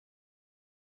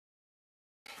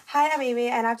Hi, I'm Amy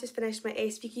and I've just finished my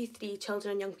SVQ 3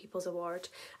 Children and Young People's Award.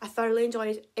 I thoroughly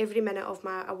enjoyed every minute of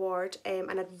my award and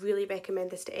I'd really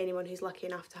recommend this to anyone who's lucky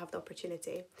enough to have the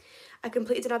opportunity. I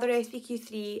completed another SVQ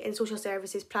 3 in social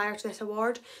services prior to this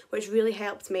award, which really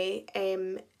helped me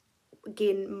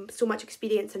gain so much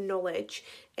experience and knowledge,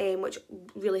 which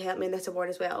really helped me in this award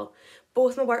as well.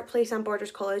 Both my workplace and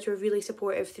Borders College were really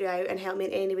supportive throughout and helped me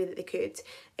in any way that they could.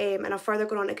 And I've further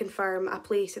gone on to confirm a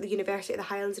place at the University of the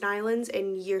Highlands and Islands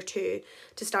in year 2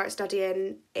 to start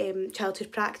studying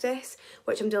childhood practice,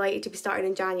 which I'm delighted to be starting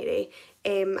in January.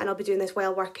 And I'll be doing this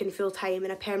while working full time in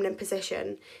a permanent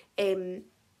position,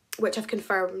 which I've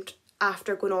confirmed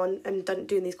after going on and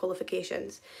doing these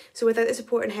qualifications. So without the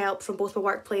support and help from both my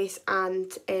workplace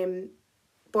and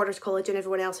Borders College and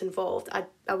everyone else involved,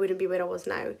 I wouldn't be where I was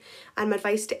now. And my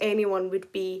advice to anyone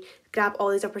would be grab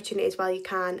all these opportunities while you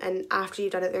can, and after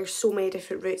you've done it there's so many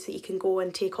different routes that you can go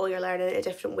and take all your learning in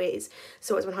different ways.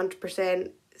 So it's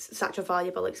 100% such a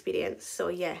valuable experience. So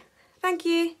yeah, thank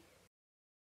you.